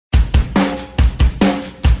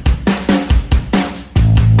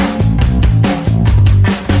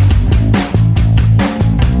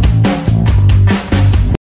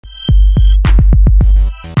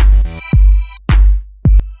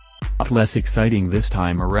less exciting this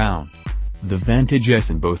time around. The Vantage S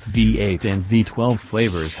in both V8 and V12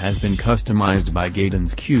 flavors has been customized by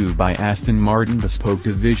Gaydon's Q by Aston Martin bespoke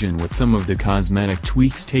division, with some of the cosmetic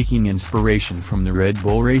tweaks taking inspiration from the Red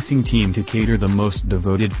Bull racing team to cater the most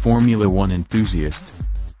devoted Formula One enthusiast.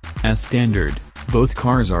 As standard, both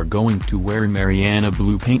cars are going to wear Mariana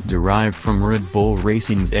blue paint derived from Red Bull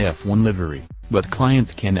Racing's F1 livery, but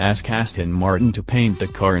clients can ask Aston Martin to paint the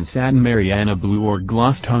car in satin Mariana blue or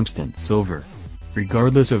gloss tungsten silver.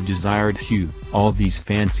 Regardless of desired hue, all these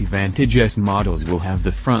fancy Vantage S models will have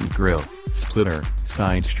the front grille, splitter,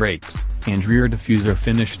 side stripes, and rear diffuser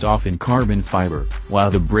finished off in carbon fiber,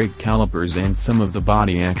 while the brake calipers and some of the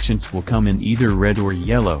body accents will come in either red or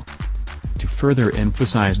yellow. To further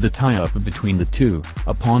emphasize the tie-up between the two,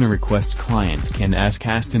 upon a request clients can ask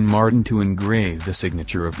Aston Martin to engrave the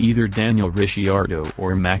signature of either Daniel Ricciardo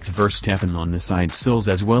or Max Verstappen on the side sills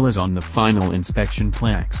as well as on the final inspection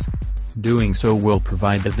plaques. Doing so will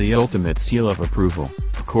provide the ultimate seal of approval,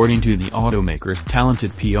 according to the automaker's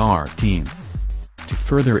talented PR team. To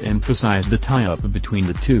further emphasize the tie-up between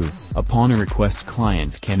the two, upon a request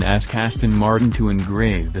clients can ask Aston Martin to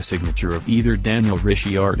engrave the signature of either Daniel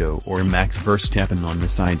Ricciardo or Max Verstappen on the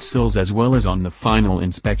side sills as well as on the final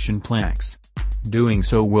inspection plaques. Doing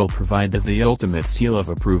so will provide the ultimate seal of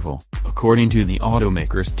approval, according to the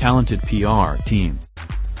automaker's talented PR team.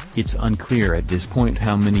 It's unclear at this point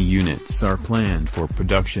how many units are planned for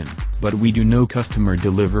production, but we do know customer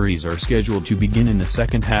deliveries are scheduled to begin in the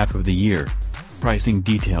second half of the year. Pricing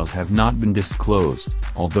details have not been disclosed,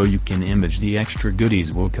 although you can imagine the extra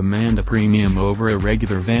goodies will command a premium over a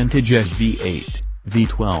regular Vantage S V8,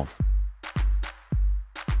 V12.